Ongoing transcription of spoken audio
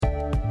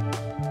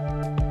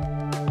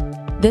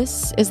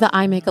This is the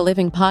I Make a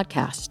Living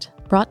podcast,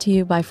 brought to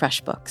you by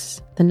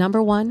FreshBooks, the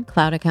 #1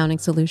 cloud accounting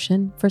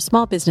solution for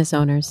small business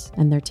owners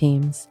and their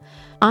teams.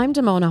 I'm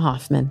Damona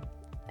Hoffman,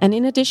 and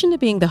in addition to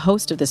being the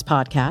host of this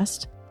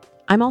podcast,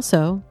 I'm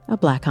also a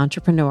Black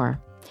entrepreneur.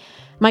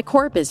 My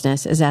core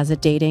business is as a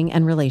dating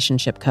and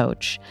relationship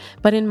coach,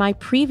 but in my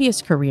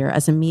previous career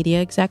as a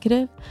media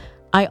executive,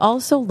 I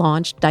also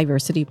launched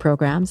diversity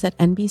programs at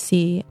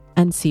NBC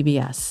and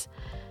CBS.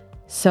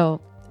 So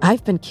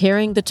I've been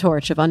carrying the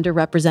torch of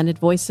underrepresented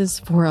voices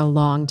for a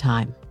long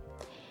time.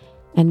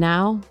 And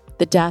now,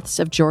 the deaths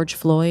of George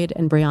Floyd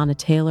and Breonna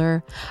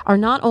Taylor are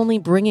not only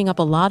bringing up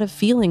a lot of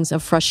feelings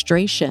of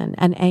frustration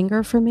and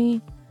anger for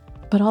me,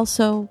 but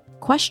also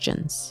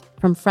questions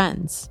from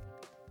friends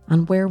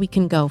on where we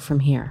can go from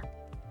here.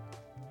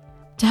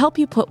 To help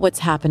you put what's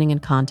happening in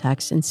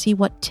context and see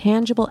what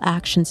tangible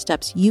action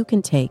steps you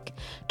can take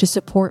to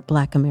support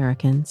Black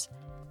Americans,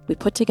 we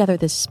put together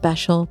this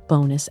special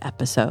bonus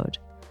episode.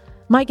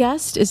 My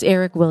guest is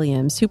Eric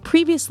Williams, who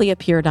previously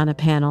appeared on a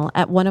panel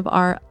at one of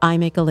our I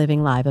Make a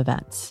Living live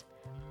events.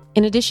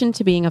 In addition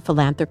to being a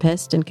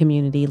philanthropist and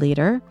community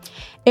leader,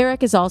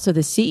 Eric is also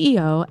the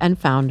CEO and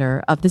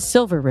founder of the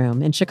Silver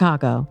Room in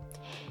Chicago.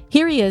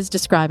 Here he is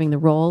describing the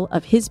role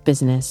of his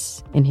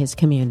business in his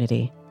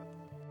community.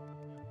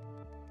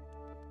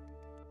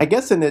 I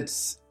guess in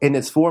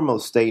its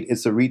foremost state,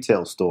 it's a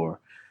retail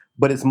store,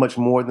 but it's much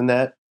more than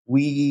that.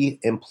 We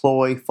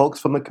employ folks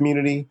from the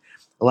community.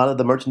 A lot of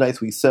the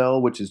merchandise we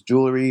sell, which is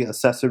jewelry,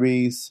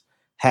 accessories,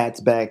 hats,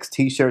 bags,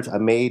 T-shirts, are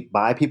made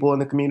by people in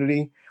the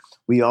community.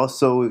 We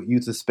also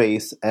use the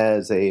space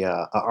as a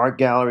art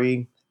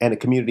gallery and a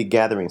community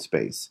gathering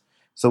space.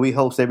 So we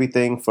host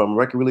everything from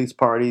record release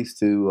parties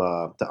to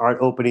art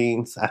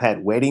openings. I've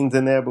had weddings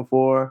in there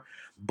before,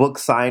 book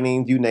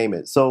signings, you name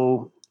it.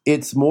 So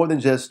it's more than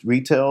just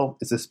retail.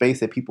 It's a space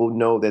that people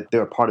know that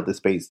they're a part of the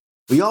space.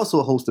 We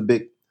also host a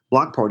big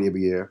block party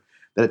every year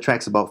that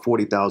attracts about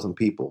 40,000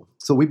 people.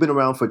 So we've been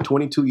around for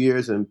 22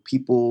 years and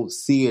people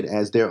see it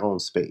as their own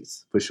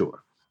space, for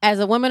sure. As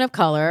a woman of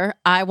color,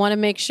 I want to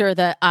make sure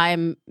that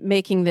I'm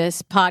making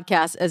this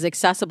podcast as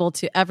accessible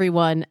to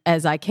everyone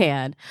as I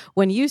can.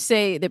 When you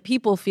say that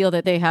people feel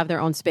that they have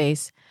their own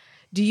space,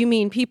 do you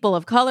mean people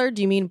of color?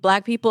 Do you mean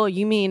Black people?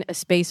 You mean a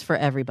space for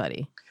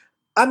everybody?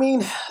 I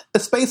mean, a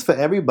space for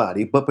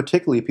everybody, but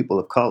particularly people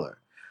of color.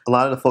 A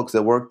lot of the folks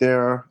that work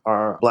there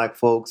are Black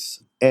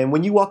folks. And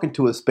when you walk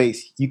into a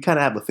space, you kind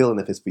of have a feeling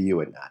if it's for you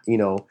or not. You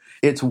know,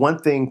 it's one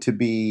thing to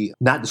be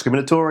not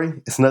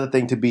discriminatory. It's another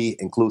thing to be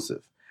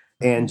inclusive.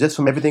 And just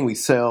from everything we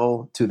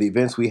sell to the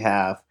events we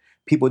have,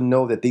 people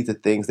know that these are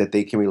things that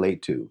they can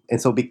relate to. And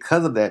so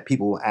because of that,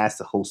 people will ask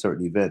to host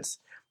certain events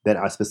that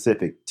are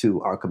specific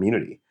to our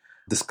community.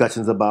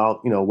 Discussions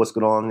about, what's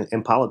going on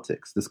in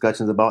politics,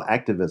 discussions about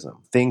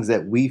activism, things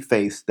that we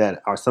face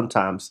that are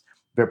sometimes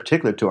very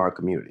particular to our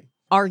community.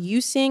 Are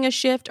you seeing a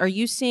shift? Are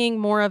you seeing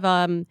more of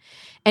an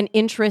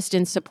interest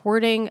in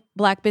supporting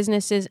Black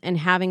businesses and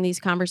having these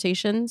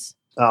conversations?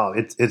 Oh,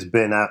 it's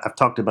been, I've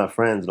talked to my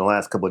friends in the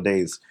last couple of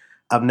days.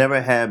 I've never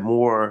had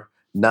more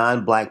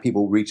non-Black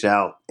people reach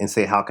out and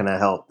say, how can I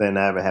help, than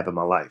I ever have in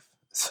my life.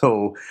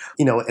 So,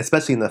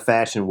 especially in the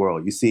fashion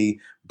world, you see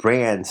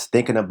brands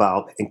thinking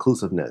about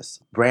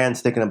inclusiveness,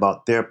 brands thinking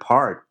about their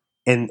part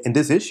in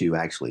this issue,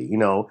 actually.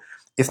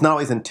 It's not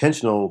always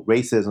intentional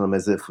racism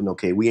as if,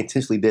 we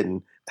intentionally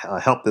didn't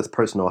help this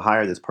person or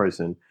hire this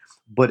person,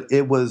 but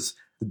it was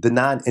the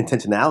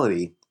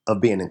non-intentionality of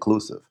being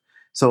inclusive.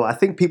 So I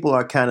think people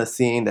are kind of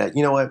seeing that,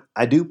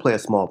 I do play a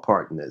small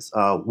part in this.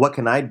 What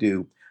can I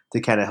do to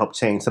kind of help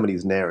change some of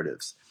these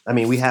narratives? I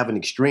mean, we have an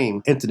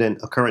extreme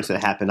occurrence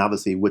that happened,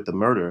 obviously, with the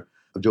murder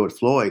of George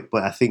Floyd,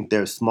 but I think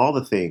there's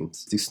smaller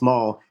things, these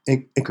small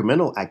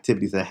incremental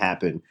activities that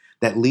happen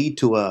that lead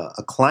to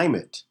a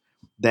climate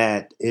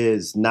that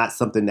is not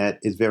something that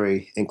is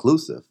very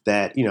inclusive,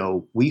 that,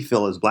 we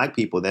feel as Black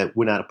people that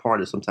we're not a part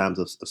of sometimes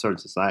of certain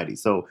society.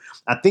 So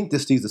I think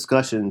these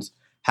discussions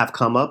have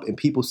come up and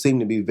people seem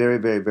to be very,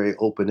 very, very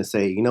open to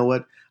say, you know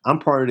what, I'm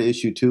part of the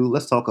issue too.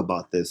 Let's talk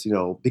about this,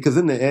 because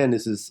in the end,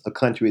 this is a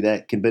country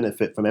that can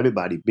benefit from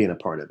everybody being a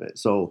part of it.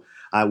 So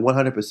I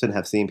 100%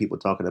 have seen people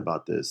talking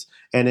about this.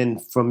 And then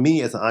for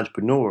me as an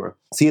entrepreneur,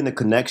 seeing the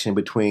connection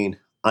between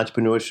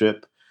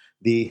entrepreneurship,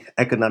 the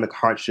economic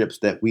hardships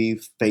that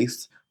we've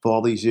faced for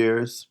all these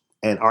years,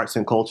 and arts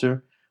and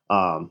culture,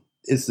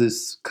 is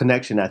this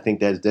connection, I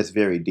think, that's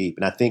very deep.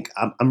 And I think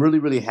I'm really,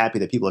 really happy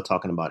that people are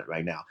talking about it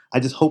right now.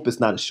 I just hope it's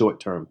not a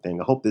short-term thing.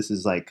 I hope this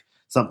is like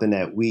something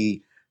that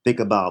we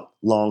think about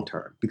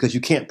long-term, because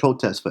you can't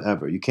protest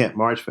forever. You can't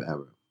march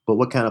forever. But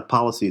what kind of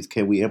policies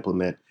can we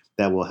implement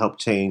that will help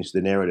change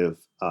the narrative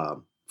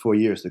for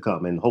years to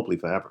come and hopefully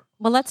forever?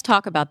 Well, let's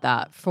talk about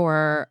that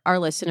for our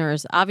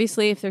listeners.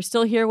 Obviously, if they're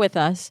still here with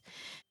us,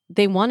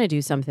 they want to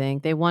do something.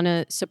 They want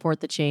to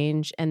support the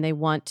change and they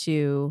want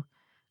to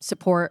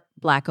support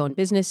Black-owned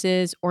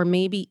businesses or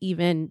maybe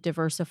even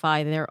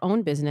diversify their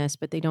own business,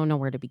 but they don't know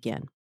where to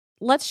begin.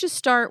 Let's just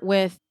start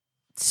with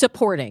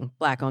supporting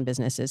Black-owned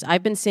businesses.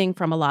 I've been seeing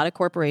from a lot of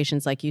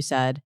corporations, like you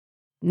said,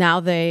 Now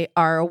they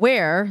are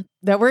aware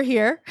that we're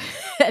here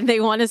and they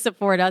want to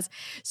support us.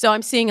 So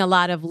I'm seeing a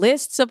lot of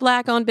lists of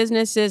Black-owned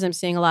businesses. I'm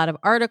seeing a lot of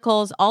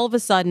articles. All of a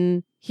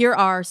sudden, here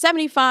are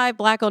 75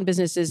 Black-owned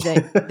businesses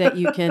that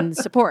you can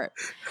support.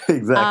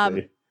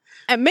 Exactly.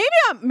 And maybe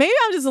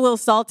I'm just a little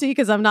salty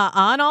because I'm not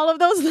on all of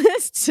those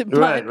lists.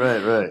 But,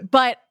 Right.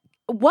 But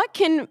what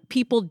can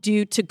people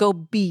do to go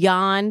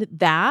beyond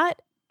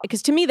that?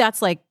 Because to me,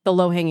 that's like the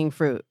low-hanging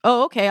fruit.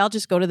 Oh, okay, I'll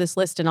just go to this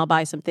list and I'll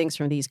buy some things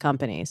from these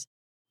companies.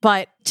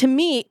 But to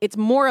me, it's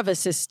more of a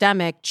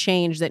systemic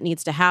change that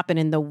needs to happen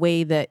in the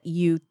way that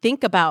you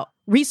think about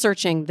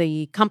researching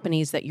the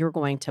companies that you're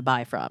going to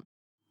buy from.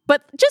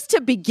 But just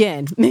to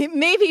begin,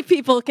 maybe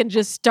people can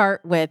just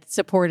start with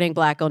supporting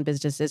Black-owned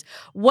businesses.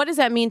 What does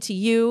that mean to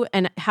you,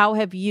 and how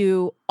have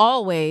you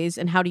always,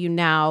 and how do you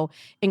now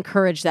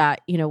encourage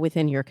that,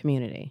 within your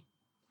community?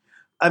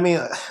 I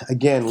mean,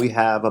 again, we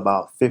have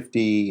about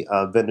 50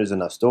 vendors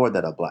in our store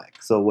that are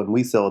Black. So when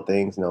we sell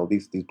things,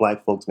 these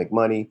Black folks make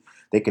money.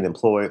 They can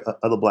employ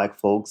other Black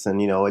folks,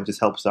 and, it just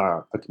helps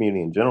our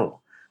community in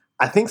general.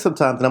 I think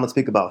sometimes, and I'm going to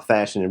speak about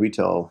fashion and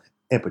retail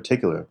in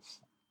particular,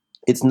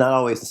 it's not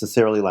always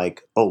necessarily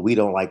like, oh, we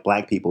don't like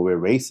Black people, we're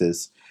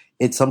racist.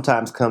 It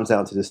sometimes comes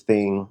down to this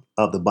thing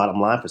of the bottom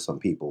line for some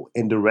people.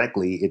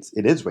 Indirectly,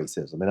 it is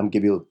racism. And I'm going to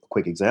give you a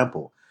quick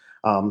example.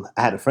 I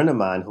had a friend of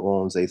mine who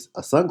owns a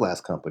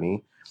sunglass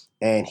company,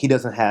 and he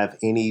doesn't have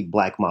any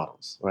Black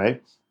models,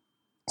 right?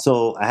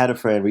 So I had a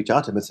friend reach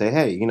out to him and say,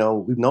 hey,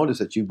 we've noticed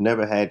that you've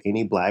never had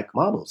any Black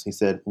models. He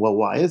said, well,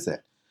 why is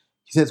that?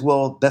 He says,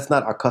 well, that's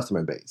not our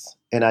customer base.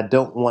 And I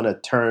don't want to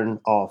turn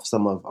off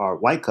some of our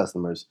white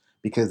customers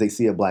because they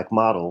see a Black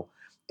model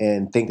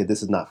and think that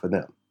this is not for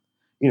them.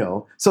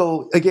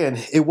 So again,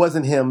 it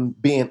wasn't him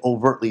being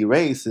overtly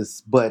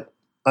racist, but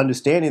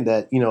understanding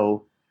that,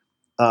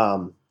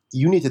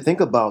 you need to think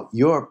about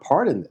your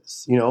part in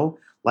this,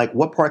 like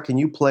what part can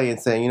you play in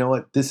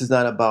saying, this is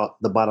not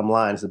about the bottom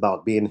line, it's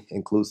about being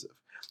inclusive.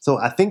 So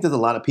I think there's a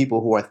lot of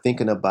people who are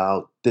thinking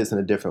about this in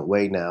a different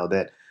way now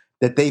that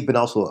they've been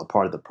also a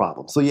part of the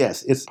problem. So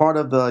yes, it's part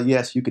of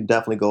yes, you can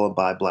definitely go and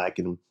buy Black,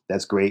 and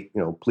that's great.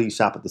 Please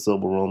shop at the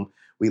Silver Room.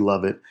 We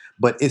love it.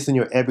 But it's in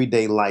your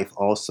everyday life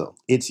also.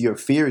 It's your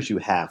fears you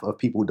have of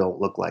people who don't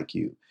look like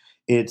you.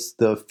 It's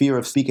the fear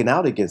of speaking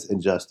out against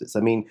injustice. I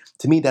mean,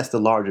 to me, that's the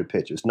larger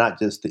picture. It's not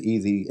just the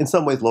easy, in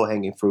some ways,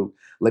 low-hanging fruit.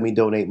 Let me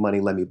donate money,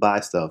 let me buy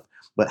stuff.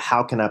 But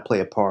how can I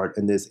play a part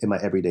in this in my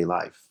everyday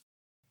life?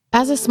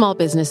 As a small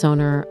business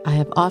owner, I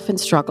have often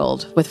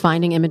struggled with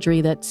finding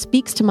imagery that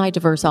speaks to my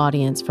diverse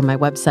audience for my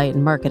website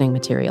and marketing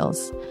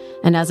materials.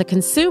 And as a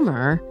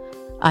consumer,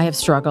 I have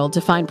struggled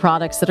to find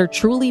products that are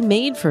truly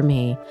made for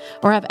me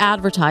or have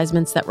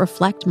advertisements that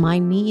reflect my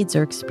needs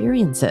or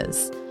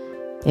experiences.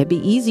 It'd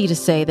be easy to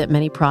say that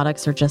many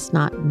products are just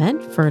not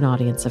meant for an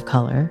audience of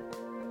color,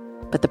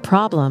 but the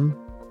problem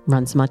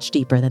runs much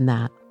deeper than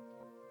that.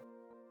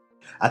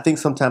 I think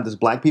sometimes as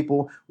Black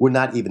people, we're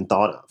not even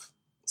thought of.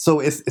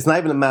 So it's not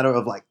even a matter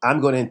of like, I'm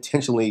going to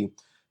intentionally,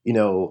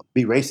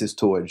 be racist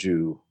towards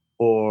you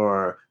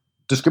or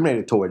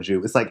discriminated towards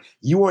you. It's like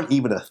you weren't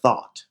even a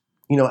thought.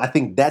 I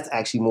think that's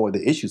actually more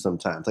the issue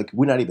sometimes. Like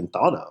we're not even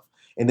thought of.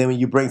 And then when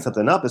you bring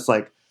something up, it's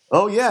like,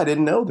 oh yeah, I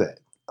didn't know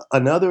that.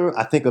 Another,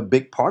 I think a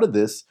big part of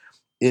this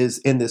is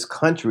in this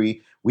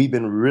country, we've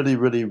been really,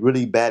 really,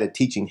 really bad at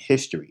teaching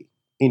history.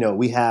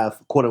 We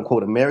have quote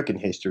unquote American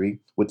history,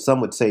 which some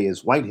would say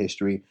is white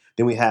history.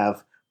 Then we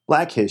have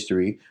Black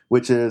history,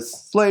 which is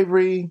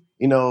slavery,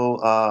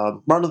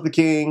 Martin Luther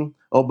King,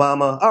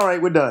 Obama. All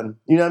right, we're done.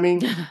 You know what I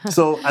mean?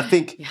 So I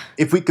think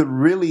if we could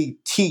really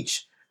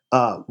teach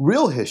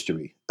real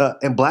history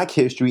and Black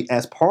history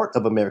as part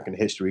of American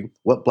history,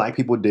 what Black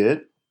people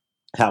did,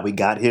 how we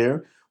got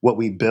here, what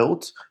we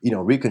built,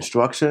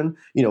 Reconstruction,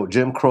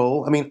 Jim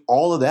Crow. I mean,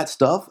 all of that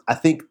stuff, I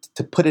think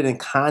to put it in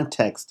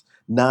context,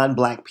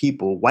 non-Black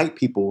people, white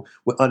people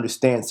would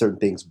understand certain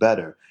things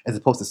better, as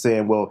opposed to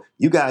saying, well,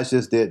 you guys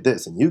just did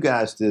this and you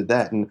guys did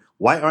that. And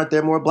why aren't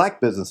there more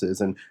Black businesses?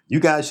 And you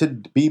guys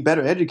should be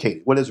better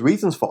educated. Well, there's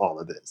reasons for all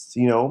of this,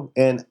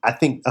 and I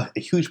think a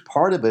huge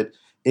part of it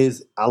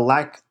is a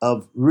lack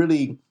of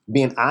really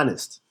being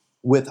honest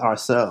with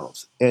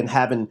ourselves and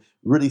having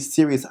really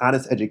serious,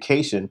 honest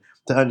education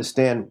to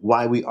understand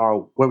why we are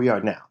where we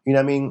are now. You know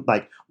what I mean?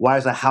 Like, why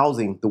is our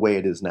housing the way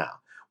it is now?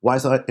 Why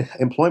is our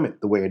employment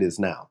the way it is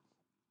now?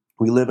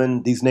 We live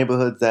in these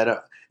neighborhoods that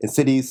are in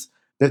cities,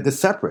 they're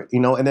separate,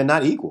 and they're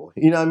not equal.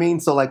 You know what I mean?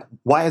 So like,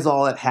 why is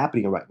all that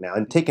happening right now?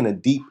 And taking a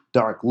deep,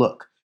 dark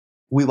look.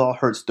 We've all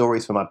heard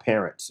stories from our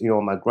parents.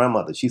 My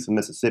grandmother, she's from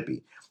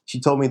Mississippi. She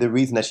told me the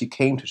reason that she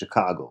came to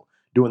Chicago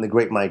during the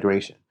Great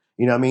Migration.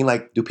 You know what I mean?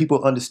 Like, do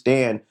people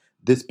understand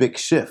this big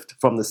shift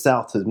from the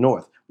South to the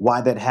North?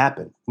 Why that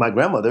happened? My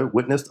grandmother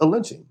witnessed a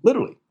lynching,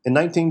 literally, in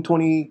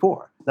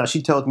 1924. Now,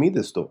 she tells me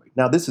this story.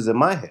 Now, this is in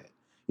my head.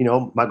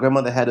 My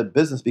grandmother had a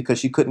business because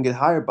she couldn't get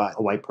hired by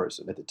a white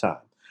person at the time.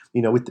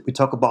 We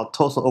talk about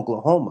Tulsa,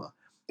 Oklahoma,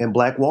 and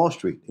Black Wall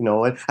Street,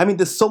 and I mean,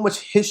 there's so much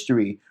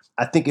history.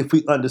 I think if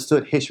we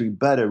understood history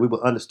better, we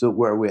would understand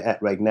where we're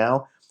at right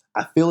now.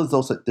 I feel as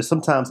though there's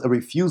sometimes a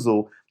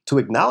refusal to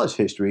acknowledge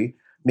history.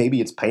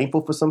 Maybe it's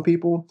painful for some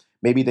people.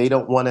 Maybe they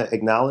don't want to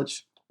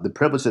acknowledge the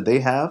privilege that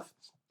they have.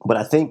 But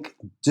I think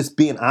just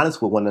being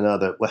honest with one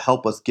another will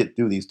help us get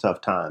through these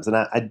tough times. And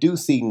I do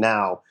see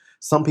now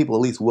some people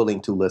at least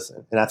willing to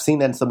listen. And I've seen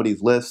that in some of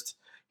these lists.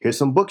 Here's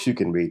some books you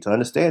can read to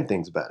understand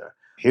things better.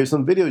 Here's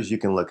some videos you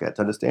can look at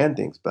to understand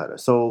things better.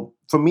 So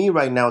for me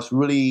right now, it's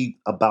really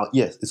about,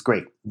 yes, it's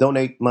great.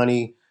 Donate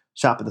money,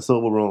 shop at the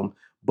Silver Room.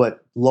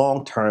 But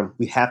long term,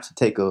 we have to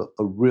take a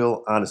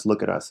real honest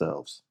look at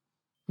ourselves.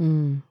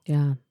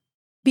 Yeah.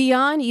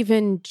 Beyond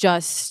even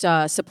just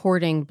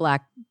supporting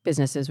Black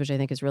businesses, which I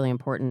think is really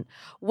important,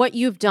 what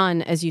you've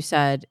done, as you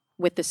said,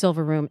 with the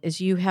Silver Room is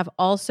you have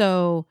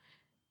also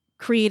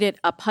created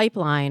a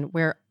pipeline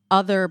where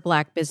other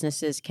Black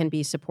businesses can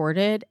be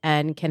supported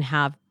and can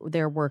have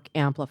their work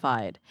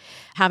amplified.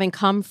 Having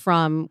come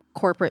from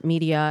corporate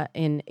media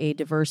in a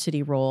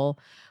diversity role,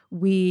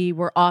 we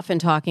were often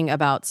talking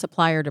about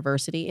supplier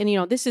diversity.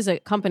 And, this is a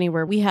company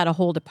where we had a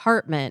whole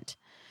department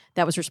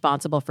that was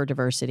responsible for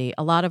diversity.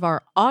 A lot of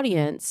our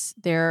audience,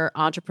 they're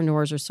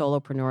entrepreneurs or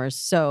solopreneurs.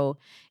 So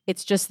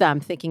it's just them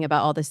thinking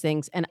about all these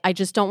things. And I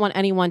just don't want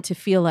anyone to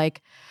feel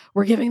like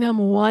we're giving them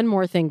one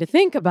more thing to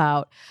think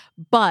about.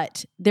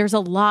 But there's a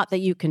lot that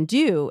you can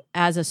do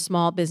as a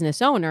small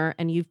business owner,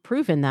 and you've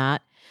proven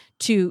that,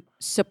 to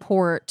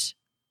support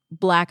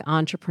Black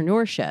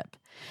entrepreneurship.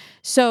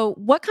 So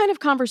what kind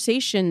of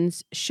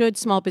conversations should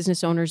small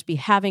business owners be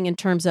having in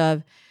terms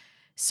of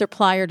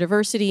supplier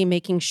diversity,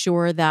 making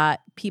sure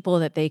that people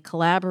that they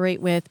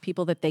collaborate with,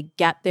 people that they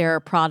get their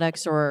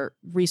products or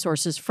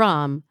resources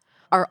from,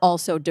 are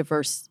also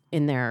diverse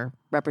in their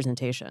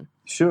representation?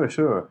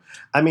 Sure.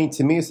 I mean,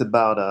 to me, it's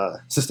about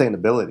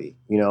sustainability.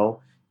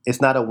 It's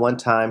not a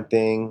one-time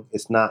thing.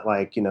 It's not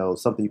like,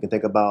 something you can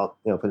think about,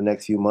 for the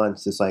next few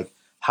months. It's like,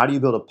 how do you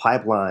build a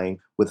pipeline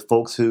with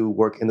folks who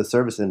work in the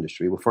service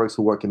industry, with folks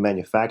who work in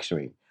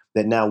manufacturing,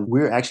 that now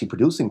we're actually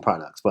producing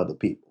products for other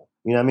people?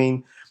 You know what I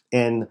mean?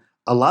 And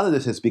a lot of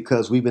this is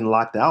because we've been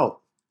locked out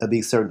of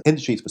these certain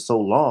industries for so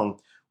long,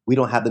 we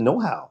don't have the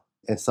know-how.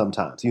 And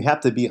sometimes you have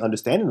to be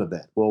understanding of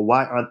that. Well,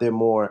 why aren't there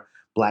more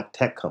Black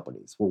tech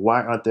companies? Well,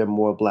 why aren't there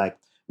more Black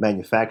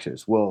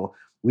manufacturers? Well,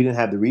 we didn't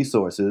have the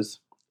resources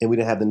and we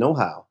didn't have the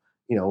know-how,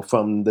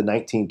 from the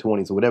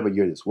 1920s or whatever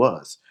year this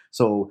was.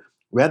 So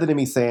rather than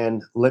me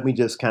saying, let me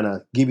just kind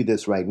of give you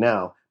this right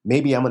now,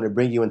 maybe I'm going to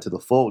bring you into the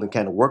fold and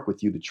kind of work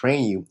with you to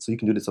train you so you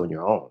can do this on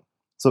your own.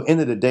 So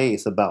end of the day,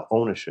 it's about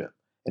ownership.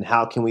 And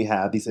how can we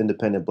have these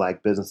independent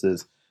Black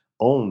businesses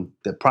own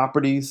the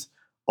properties,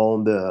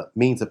 own the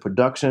means of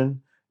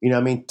production,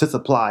 to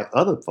supply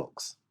other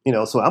folks?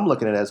 So I'm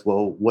looking at it as,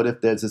 well, what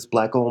if there's this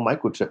Black-owned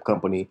microchip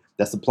company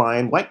that's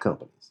supplying white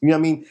companies?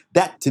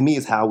 That to me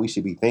is how we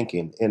should be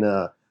thinking in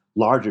a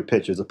larger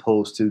picture, as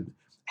opposed to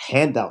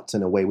handouts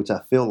in a way, which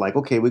I feel like,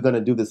 okay, we're going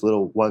to do this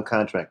little one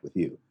contract with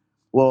you.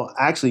 Well,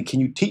 actually, can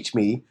you teach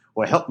me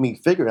or help me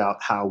figure out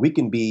how we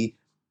can be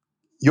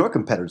your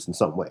competitors in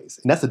some ways?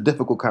 And that's a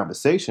difficult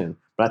conversation,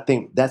 but I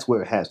think that's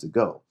where it has to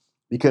go,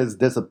 because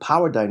there's a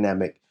power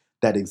dynamic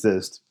that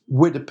exists.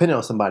 We're dependent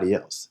on somebody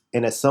else.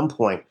 And at some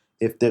point,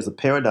 if there's a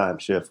paradigm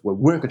shift where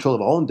we're in control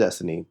of our own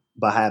destiny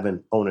by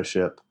having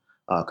ownership,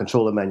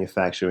 control of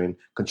manufacturing,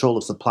 control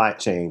of supply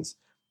chains,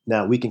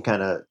 now we can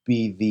kind of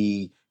be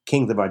the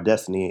kings of our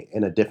destiny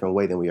in a different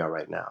way than we are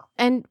right now.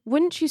 And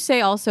wouldn't you say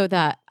also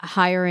that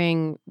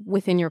hiring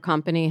within your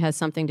company has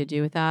something to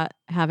do with that?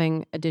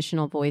 Having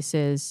additional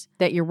voices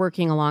that you're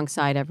working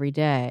alongside every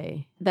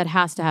day, that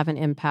has to have an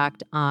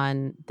impact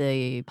on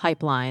the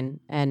pipeline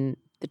and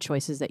the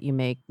choices that you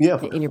make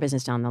in your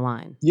business down the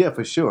line. Yeah,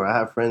 for sure. I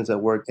have friends that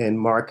work in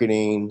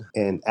marketing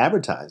and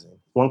advertising.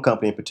 One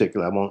company in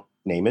particular, I won't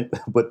name it,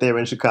 but they're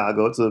in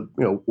Chicago. It's a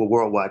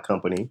worldwide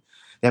company.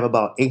 They have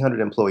about 800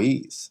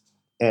 employees.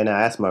 And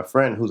I asked my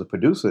friend who's a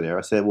producer there,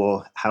 I said,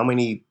 well, how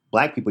many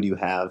Black people do you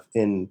have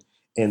in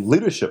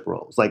leadership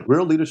roles, like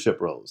real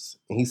leadership roles?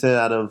 And he said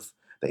out of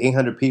the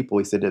 800 people,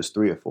 he said there's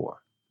 3 or 4,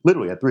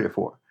 literally at 3 or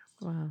 4.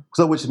 Wow.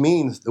 So which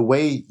means the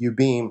way you're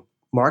being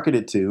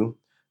marketed to,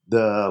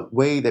 the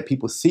way that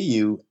people see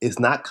you is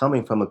not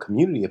coming from a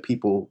community of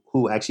people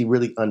who actually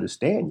really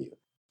understand you.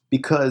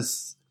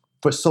 Because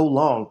for so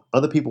long,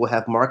 other people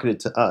have marketed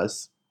to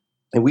us,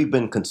 and we've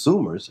been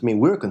consumers. I mean,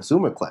 we're a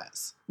consumer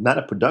class, not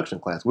a production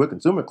class. We're a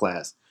consumer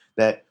class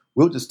that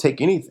we'll just take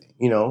anything,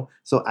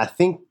 So I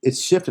think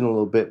it's shifting a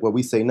little bit where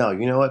we say, no,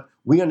 you know what?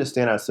 We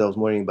understand ourselves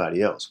more than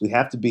anybody else. We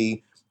have to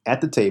be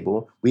at the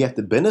table. We have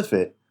to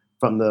benefit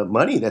from the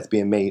money that's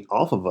being made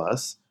off of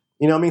us.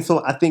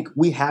 So I think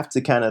we have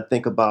to kind of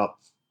think about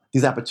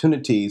these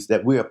opportunities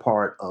that we're a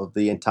part of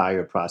the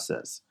entire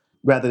process,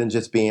 rather than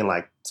just being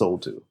like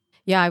sold to.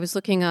 Yeah, I was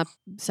looking up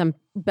some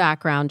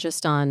background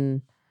just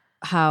on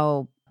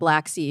how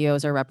Black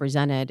CEOs are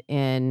represented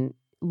in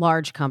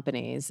large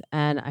companies.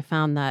 And I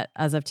found that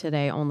as of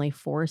today, only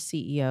 4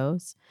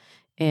 CEOs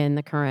in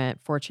the current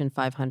Fortune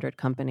 500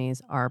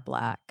 companies are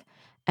Black.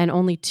 And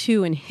only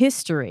 2 in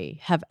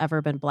history have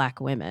ever been Black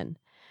women.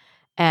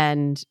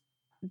 And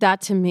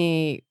that to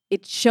me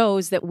it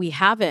shows that we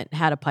haven't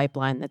had a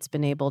pipeline that's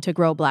been able to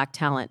grow Black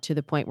talent to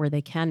the point where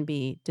they can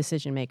be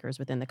decision makers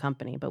within the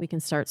company, but we can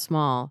start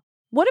small.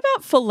 What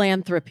about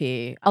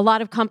philanthropy? A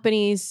lot of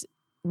companies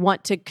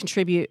want to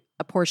contribute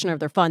a portion of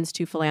their funds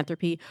to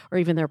philanthropy or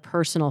even their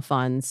personal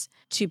funds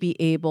to be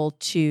able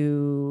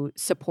to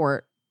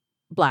support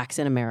Blacks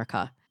in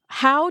America.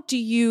 How do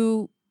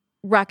you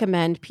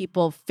recommend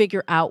people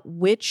figure out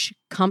which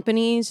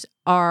companies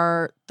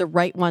are the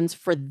right ones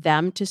for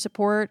them to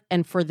support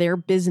and for their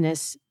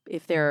business,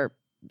 if they're,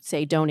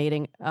 say,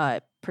 donating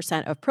a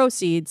percent of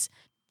proceeds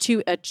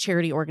to a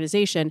charity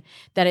organization,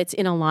 that it's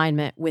in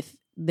alignment with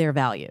their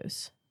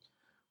values?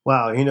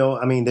 Wow,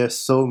 there's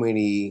so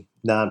many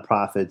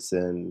nonprofits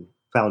and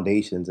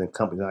foundations and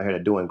companies out here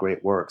that are doing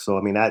great work. So,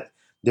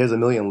 there's a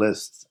million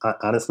lists,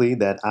 honestly,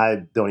 that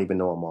I don't even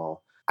know them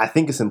all. I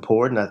think it's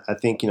important. I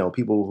think,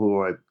 people who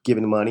are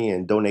giving money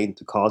and donating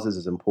to causes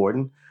is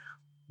important.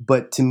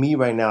 But to me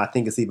right now, I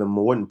think it's even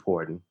more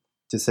important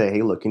to say,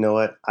 hey, look, you know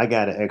what? I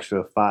got an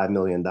extra $5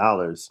 million.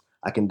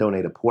 I can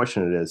donate a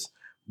portion of this.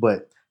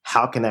 But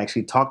how can I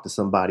actually talk to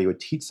somebody or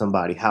teach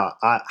somebody how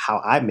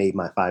I made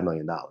my $5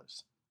 million?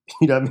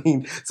 You know what I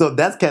mean? So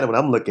that's kind of what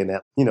I'm looking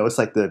at. It's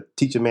like the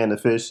teach a man to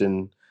fish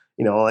and,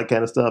 all that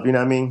kind of stuff. You know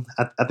what I mean?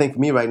 I think for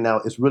me right now,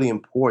 it's really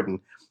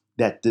important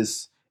that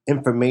this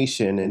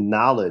information and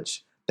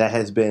knowledge that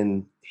has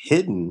been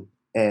hidden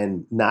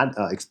and not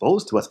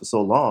exposed to us for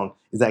so long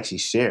is actually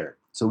shared.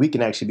 So we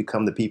can actually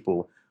become the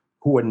people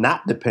who are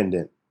not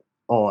dependent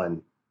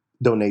on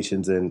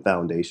donations and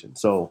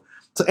foundations. So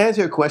to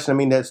answer your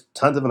question, there's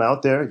tons of them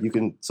out there.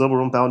 Silver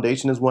Room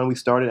Foundation is one we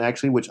started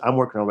actually, which I'm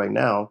working on right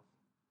now.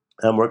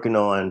 I'm working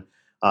on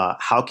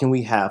how can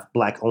we have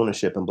Black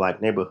ownership in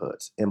Black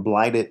neighborhoods and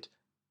blighted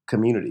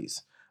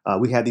communities.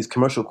 We had these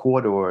commercial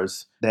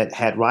corridors that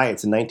had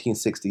riots in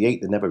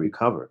 1968 that never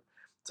recovered.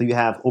 So you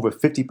have over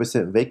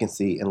 50%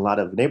 vacancy in a lot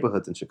of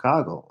neighborhoods in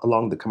Chicago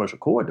along the commercial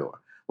corridor.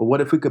 Well, what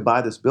if we could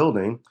buy this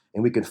building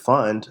and we could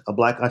fund a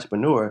Black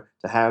entrepreneur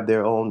to have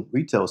their own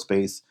retail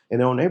space in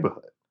their own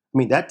neighborhood?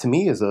 That to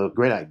me is a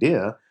great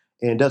idea,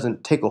 and it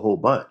doesn't take a whole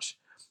bunch.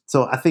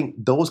 So I think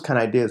those kind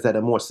of ideas that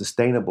are more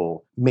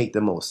sustainable make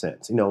the most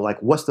sense.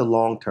 Like what's the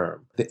long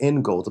term, the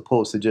end goal, as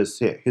opposed to just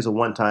here's a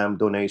one-time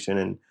donation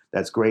and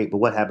that's great, but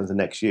what happens the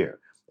next year?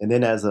 And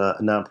then as a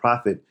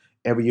nonprofit,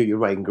 every year you're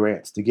writing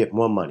grants to get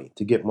more money,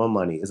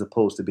 as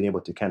opposed to being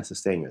able to kind of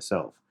sustain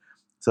yourself.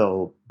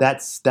 So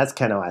that's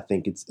kind of, I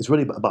think it's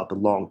really about the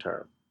long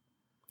term.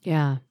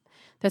 Yeah.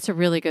 That's a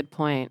really good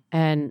point.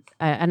 And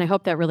I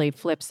hope that really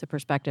flips the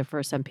perspective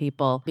for some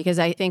people, because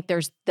I think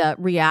there's the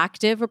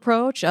reactive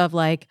approach of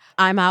like,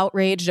 I'm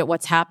outraged at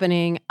what's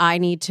happening. I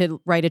need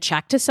to write a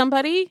check to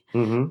somebody.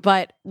 Mm-hmm.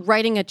 But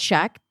writing a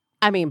check,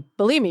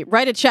 believe me,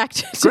 write a check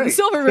to the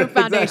Silver Room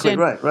Foundation.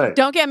 Exactly. Right.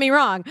 Don't get me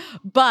wrong.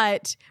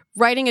 But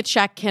writing a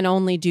check can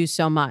only do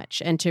so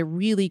much. And to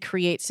really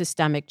create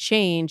systemic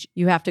change,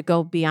 you have to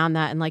go beyond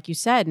that. And like you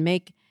said,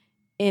 make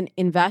an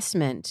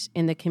investment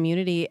in the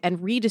community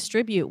and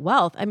redistribute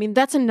wealth.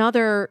 That's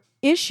another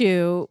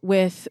issue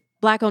with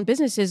Black-owned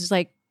businesses,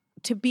 like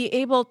to be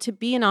able to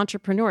be an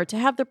entrepreneur, to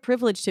have the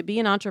privilege to be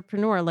an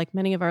entrepreneur, like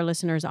many of our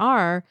listeners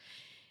are.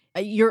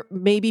 You're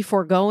maybe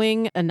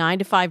foregoing a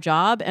 9-to-5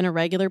 job and a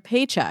regular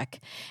paycheck.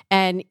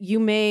 And you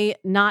may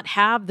not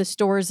have the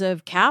stores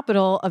of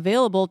capital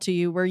available to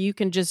you where you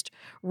can just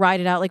ride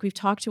it out. Like we've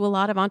talked to a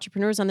lot of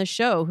entrepreneurs on the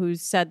show who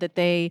said that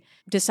they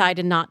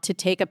decided not to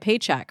take a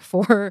paycheck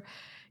for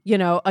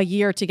a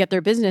year to get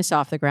their business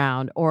off the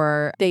ground,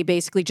 or they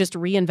basically just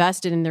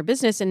reinvested in their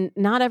business. And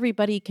not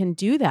everybody can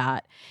do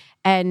that.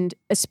 And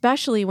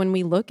especially when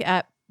we look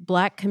at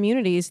Black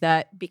communities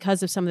that,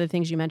 because of some of the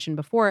things you mentioned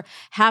before,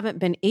 haven't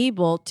been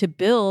able to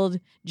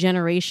build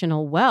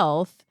generational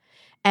wealth.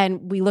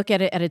 And we look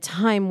at it at a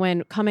time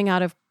when coming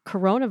out of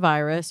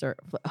coronavirus, or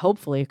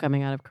hopefully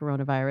coming out of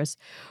coronavirus,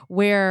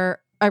 where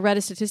I read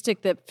a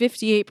statistic that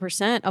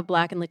 58% of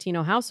Black and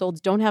Latino households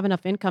don't have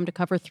enough income to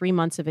cover 3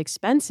 months of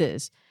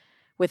expenses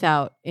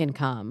without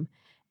income.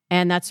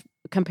 And that's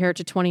compared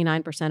to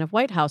 29% of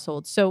white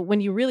households. So when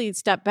you really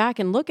step back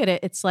and look at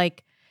it, it's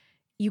like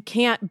you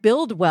can't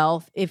build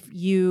wealth if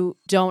you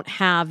don't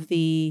have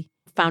the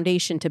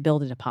foundation to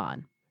build it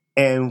upon.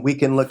 And we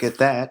can look at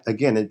that,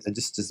 again, it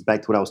just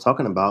back to what I was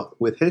talking about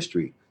with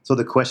history. So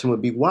the question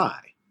would be why?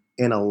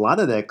 And a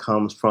lot of that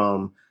comes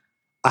from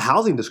a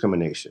housing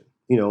discrimination.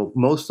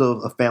 Most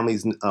of a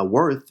family's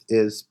worth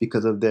is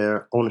because of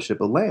their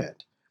ownership of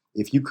land.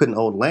 If you couldn't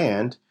own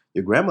land,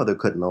 your grandmother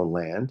couldn't own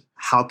land,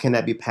 how can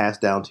that be passed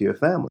down to your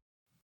family?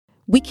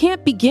 We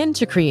can't begin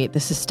to create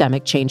the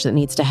systemic change that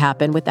needs to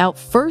happen without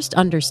first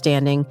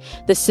understanding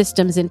the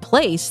systems in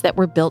place that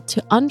were built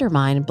to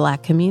undermine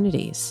Black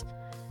communities.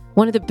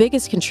 One of the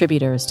biggest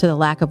contributors to the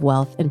lack of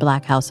wealth in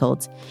Black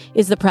households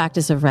is the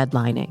practice of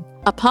redlining,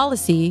 a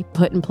policy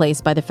put in place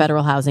by the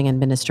Federal Housing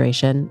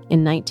Administration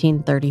in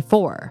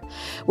 1934,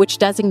 which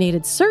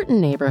designated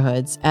certain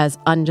neighborhoods as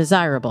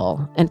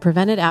undesirable and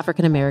prevented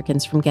African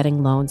Americans from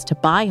getting loans to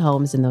buy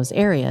homes in those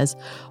areas,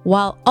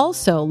 while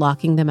also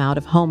locking them out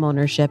of home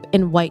ownership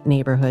in white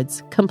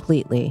neighborhoods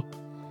completely.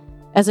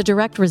 As a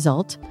direct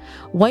result,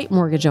 white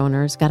mortgage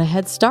owners got a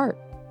head start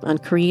on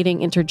creating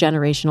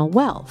intergenerational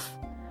wealth,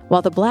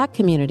 while the Black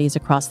communities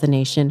across the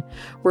nation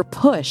were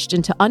pushed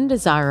into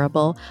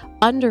undesirable,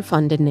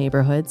 underfunded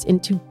neighborhoods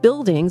into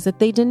buildings that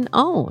they didn't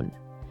own.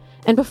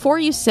 And before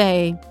you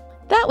say,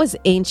 that was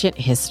ancient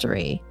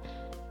history,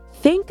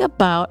 think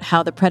about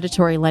how the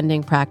predatory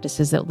lending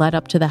practices that led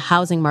up to the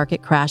housing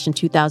market crash in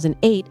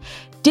 2008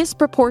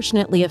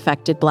 disproportionately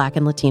affected Black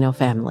and Latino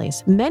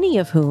families, many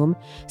of whom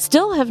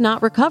still have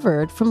not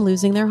recovered from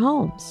losing their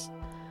homes.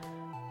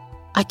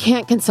 I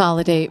can't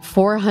consolidate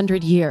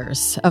 400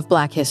 years of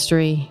Black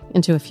history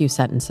into a few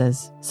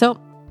sentences, so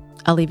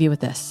I'll leave you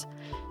with this.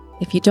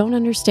 If you don't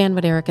understand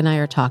what Eric and I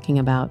are talking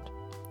about,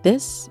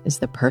 this is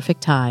the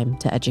perfect time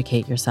to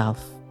educate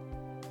yourself.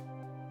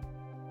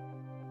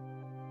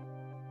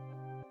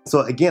 So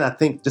again, I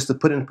think just to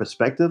put it in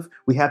perspective,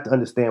 we have to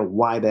understand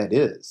why that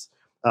is.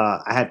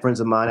 I had friends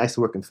of mine, I used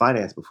to work in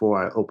finance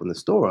before I opened the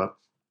store up.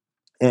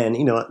 And,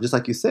 just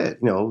like you said,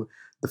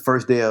 the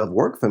first day of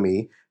work for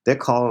me, they're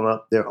calling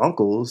up their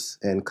uncles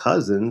and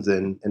cousins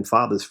and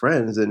father's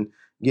friends and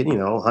getting,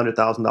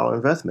 $100,000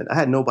 investment. I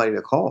had nobody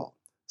to call.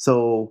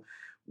 So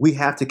we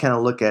have to kind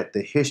of look at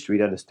the history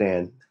to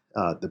understand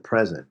the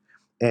present.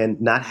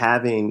 And not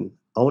having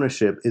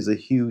ownership is a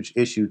huge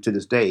issue to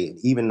this day. And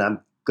even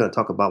I'm going to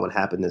talk about what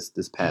happened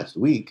this past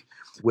week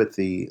with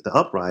the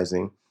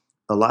uprising.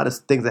 A lot of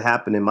things that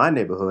happened in my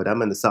neighborhood,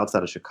 I'm in the south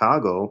side of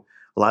Chicago,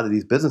 a lot of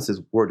these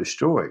businesses were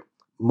destroyed.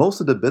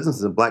 Most of the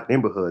businesses in Black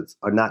neighborhoods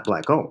are not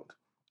Black owned.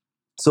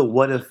 So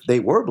what if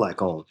they were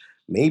Black owned?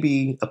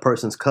 Maybe a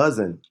person's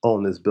cousin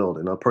owned this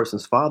building, or a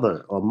person's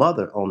father or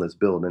mother owned this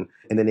building,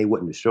 and then they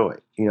wouldn't destroy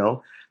it,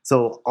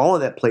 So all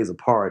of that plays a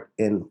part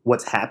in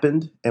what's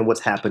happened and what's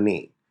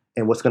happening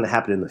and what's going to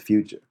happen in the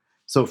future.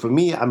 So for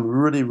me, I'm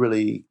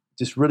really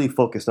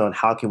focused on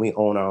how can we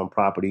own our own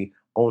property,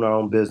 own our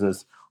own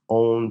business,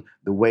 own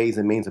the ways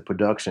and means of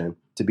production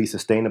to be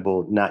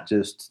sustainable, not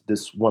just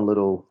this one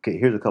little, okay,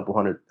 here's a couple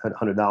 $100,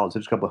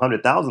 here's a couple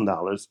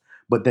 $100,000,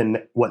 but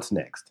then what's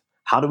next?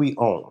 How do we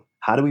own?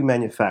 How do we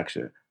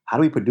manufacture? How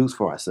do we produce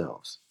for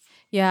ourselves?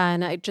 Yeah,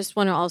 and I just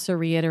want to also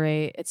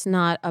reiterate, it's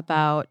not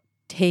about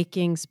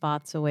taking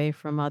spots away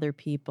from other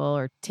people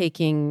or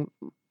taking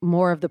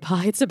more of the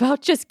pie. It's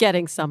about just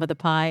getting some of the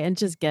pie and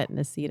just getting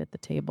a seat at the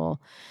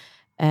table.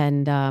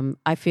 And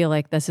I feel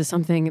like this is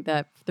something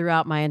that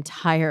throughout my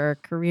entire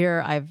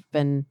career I've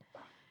been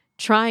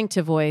trying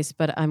to voice,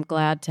 but I'm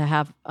glad to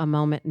have a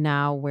moment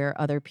now where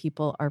other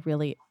people are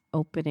really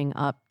opening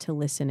up to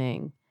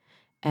listening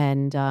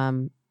and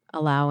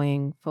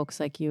allowing folks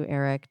like you,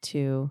 Eric,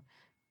 to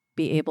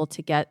be able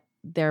to get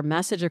their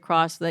message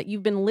across that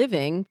you've been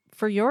living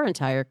for your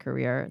entire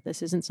career.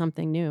 This isn't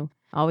something new.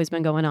 Always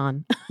been going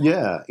on.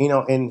 Yeah,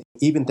 and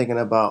even thinking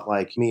about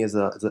like me as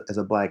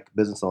a Black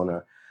business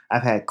owner,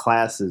 I've had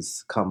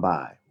classes come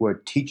by where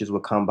teachers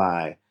would come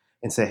by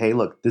and say, hey,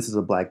 look, this is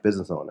a Black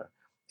business owner.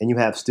 And you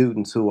have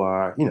students who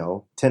are,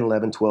 10,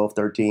 11, 12,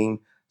 13.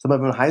 Some of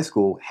them in high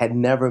school had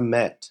never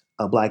met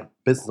a Black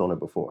business owner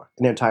before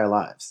in their entire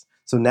lives.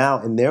 So now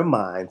in their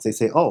minds, they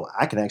say, oh,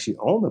 I can actually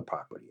own the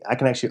property. I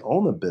can actually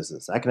own the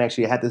business. I can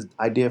actually have this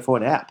idea for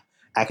an app.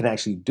 I can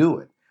actually do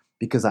it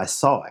because I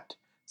saw it.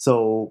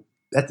 So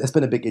that's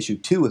been a big issue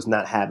too, is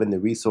not having the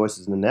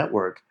resources in the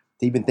network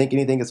to even think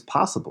anything is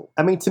possible.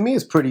 I mean, to me,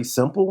 it's pretty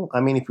simple.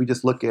 I mean, if we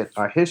just look at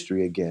our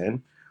history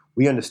again,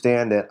 we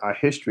understand that our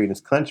history in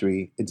this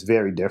country, it's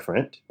very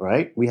different,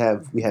 right? We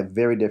have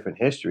very different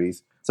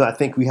histories. So I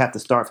think we have to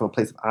start from a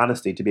place of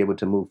honesty to be able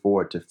to move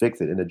forward, to fix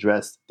it and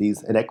address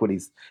these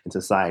inequities in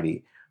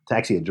society, to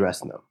actually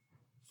address them.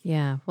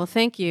 Yeah. Well,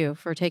 thank you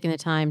for taking the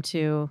time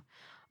to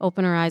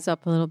open our eyes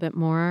up a little bit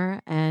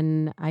more.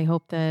 And I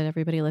hope that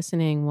everybody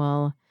listening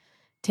will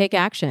take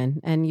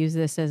action and use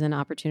this as an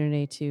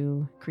opportunity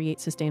to create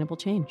sustainable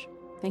change.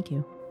 Thank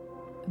you.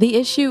 The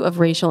issue of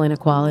racial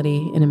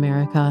inequality in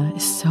America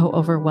is so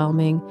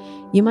overwhelming.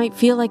 You might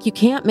feel like you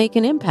can't make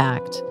an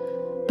impact,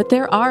 but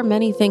there are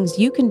many things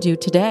you can do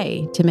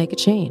today to make a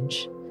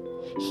change.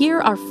 Here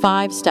are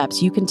 5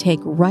 steps you can take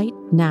right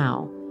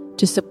now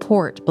to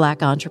support Black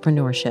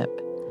entrepreneurship.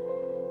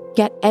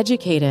 Get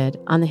educated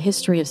on the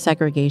history of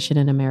segregation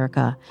in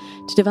America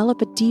to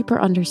develop a deeper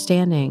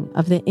understanding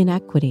of the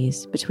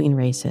inequities between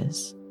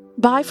races.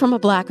 Buy from a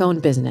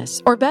Black-owned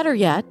business, or better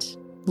yet,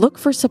 look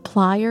for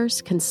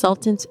suppliers,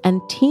 consultants,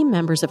 and team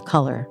members of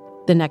color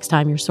the next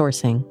time you're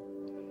sourcing.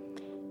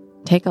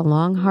 Take a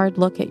long, hard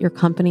look at your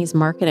company's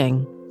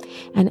marketing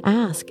and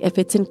ask if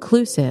it's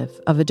inclusive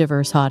of a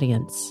diverse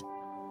audience.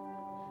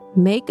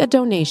 Make a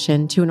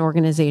donation to an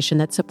organization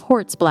that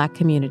supports Black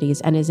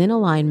communities and is in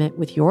alignment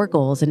with your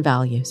goals and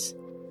values.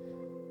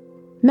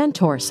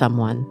 Mentor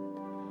someone.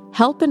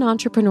 Help an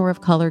entrepreneur of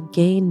color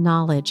gain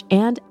knowledge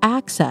and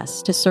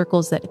access to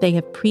circles that they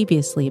have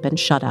previously been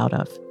shut out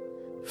of.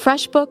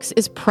 FreshBooks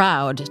is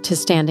proud to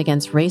stand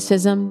against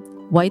racism,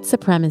 white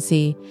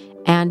supremacy,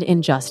 and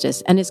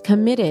injustice and is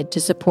committed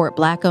to support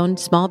Black-owned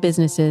small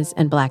businesses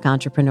and Black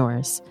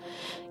entrepreneurs.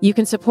 You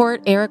can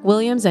support Eric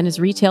Williams and his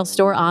retail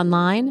store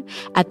online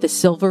at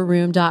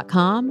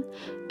thesilverroom.com.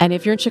 And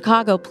if you're in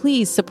Chicago,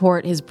 please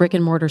support his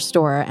brick-and-mortar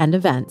store and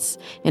events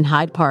in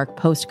Hyde Park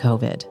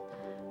post-COVID.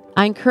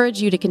 I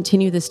encourage you to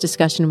continue this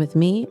discussion with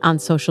me on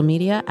social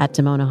media at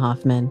Damona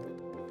Hoffman.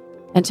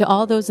 And to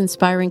all those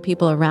inspiring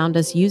people around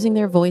us using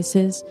their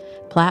voices,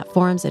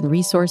 platforms, and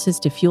resources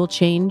to fuel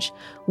change,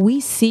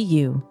 we see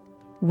you,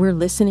 we're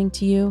listening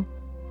to you,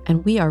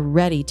 and we are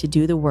ready to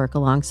do the work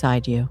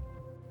alongside you.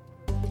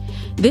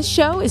 This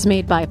show is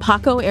made by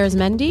Paco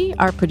Arizmendi,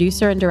 our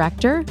producer and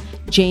director,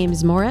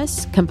 James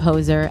Morris,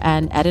 composer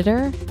and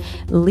editor,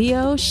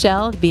 Leo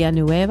Shell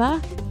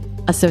Villanueva,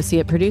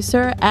 associate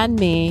producer, and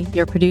me,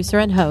 your producer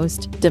and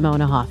host,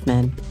 Damona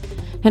Hoffman.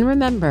 And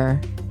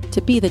remember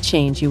to be the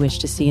change you wish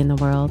to see in the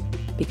world,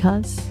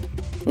 because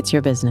it's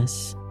your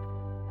business.